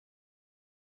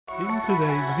in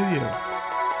today's video.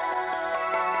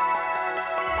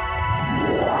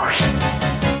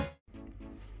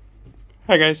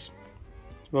 Hi guys,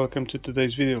 welcome to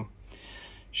today's video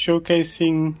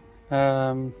showcasing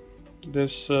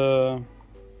this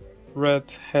Red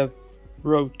Head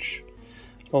Roach,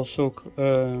 also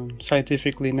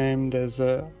scientifically named as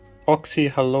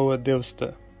Oxyhaloa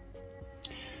deusta.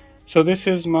 So this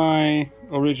is my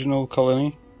original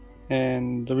colony,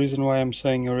 and the reason why I'm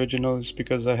saying original is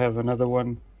because I have another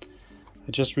one.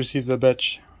 I just received a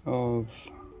batch of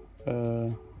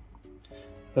the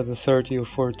 30 or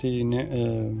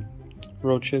 40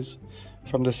 roaches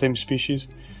from the same species,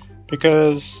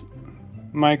 because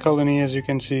my colony, as you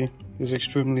can see, is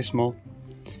extremely small.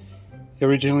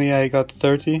 Originally I got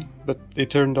 30, but they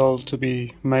turned all to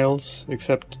be males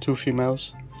except 2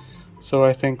 females, so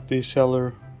I think the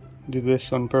seller did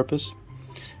this on purpose.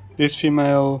 This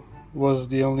female was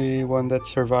the only one that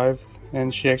survived,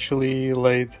 and she actually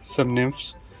laid some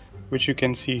nymphs, which you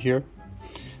can see here.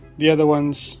 The other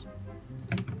ones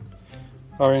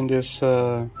are in this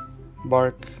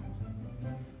bark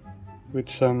with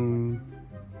some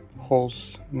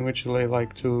holes in which they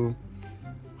like to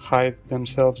hide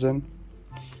themselves in.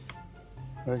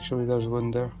 Actually, there's one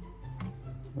there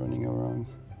running around.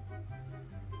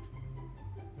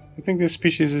 I think this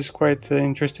species is quite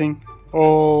interesting.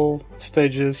 All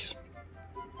stages,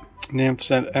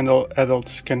 nymphs and all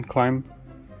adults can climb,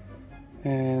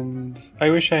 and I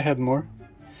wish I had more,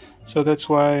 so that's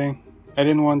why I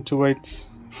didn't want to wait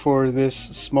for this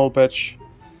small batch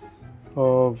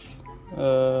of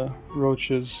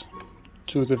roaches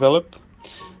to develop.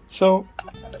 So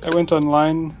I went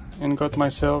online and got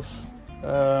myself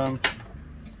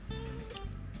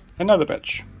another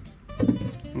batch,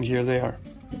 and here they are.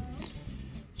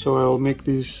 So I'll mix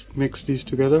these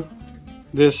together.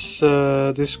 This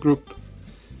group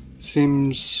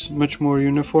seems much more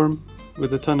uniform,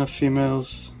 with a ton of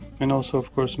females and also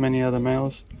of course many other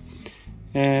males,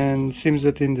 and seems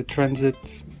that in the transit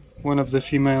one of the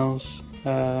females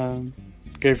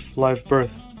gave live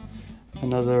birth.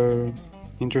 Another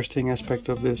interesting aspect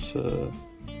of this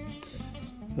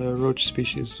roach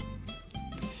species.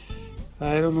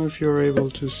 I don't know if you're able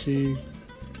to see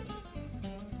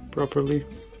properly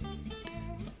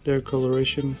their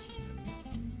coloration.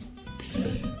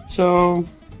 So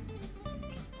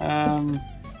I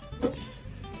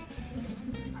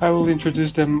will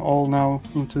introduce them all now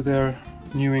into their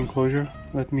new enclosure.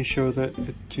 Let me show it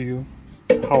to you,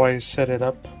 how I set it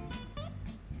up.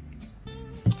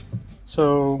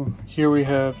 So here we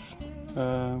have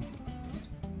a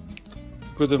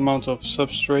good amount of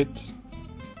substrate,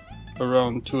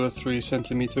 around 2 or 3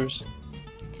 centimeters.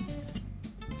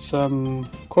 Some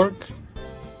cork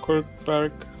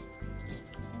bark,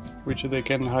 which they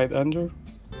can hide under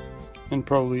and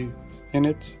probably in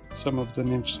it. Some of the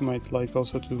nymphs might like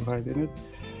also to hide in it.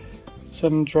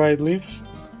 Some dried leaf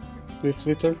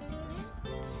litter,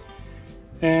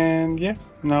 and yeah,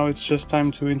 now it's just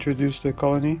time to introduce the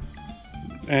colony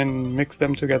and mix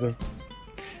them together.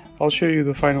 I'll show you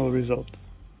the final result.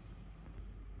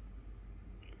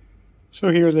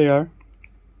 So here they are.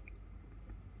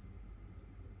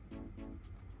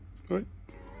 Wait,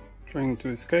 trying to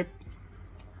escape.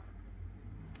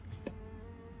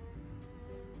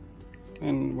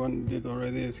 And one did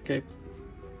already escape.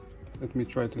 Let me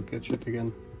try to catch it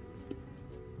again.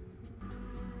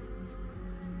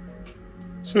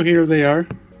 So here they are,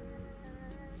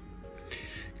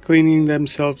 cleaning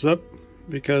themselves up,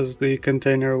 because the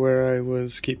container where I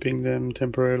was keeping them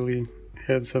temporarily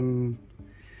had some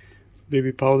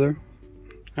baby powder.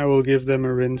 I will give them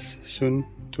a rinse soon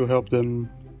to help them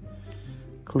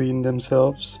clean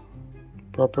themselves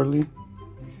properly.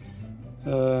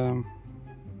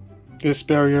 This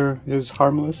barrier is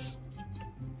harmless,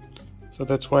 so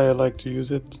that's why I like to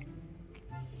use it.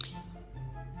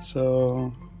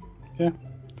 So yeah,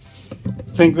 I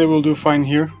think they will do fine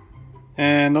here.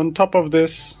 And on top of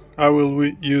this I will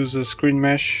use a screen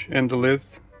mesh and the lid,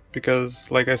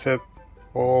 because like I said,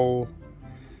 all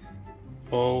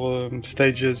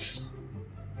stages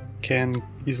can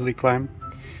easily climb.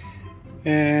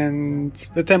 And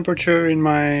the temperature in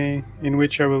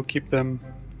which I will keep them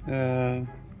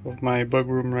of my bug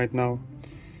room right now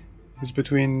is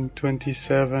between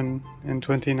 27 and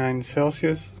 29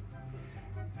 Celsius,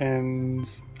 and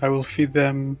I will feed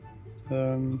them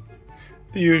the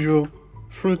usual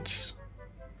fruits,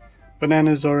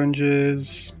 bananas,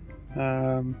 oranges,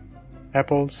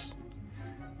 apples,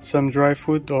 some dry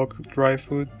food, dog dry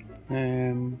food,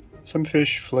 and some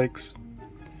fish flakes.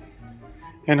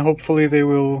 And hopefully they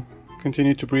will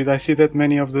continue to breed. I see that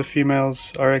many of the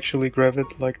females are actually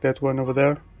gravid, like that one over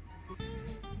there.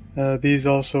 These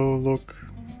also look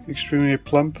extremely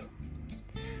plump,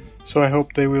 so I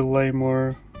hope they will lay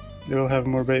more, they will have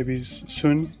more babies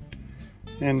soon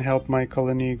and help my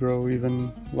colony grow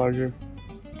even larger.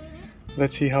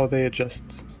 Let's see how they adjust.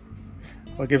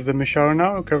 I'll give them a shower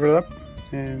now, cover it up,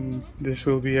 and this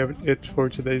will be it for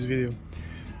today's video.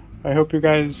 I hope you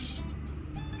guys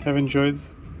have enjoyed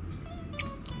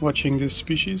watching this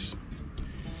species.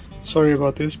 Sorry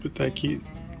about this, but I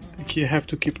have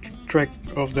to keep track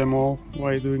of them all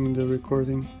while doing the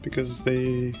recording because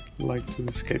they like to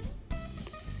escape.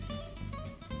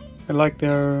 I like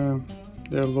their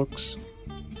looks.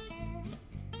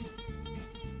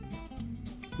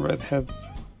 Red Head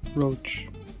Roach.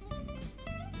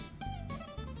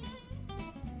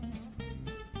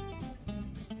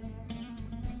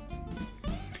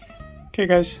 Okay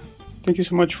guys, thank you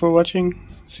so much for watching.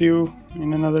 See you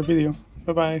in another video.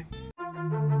 Bye bye.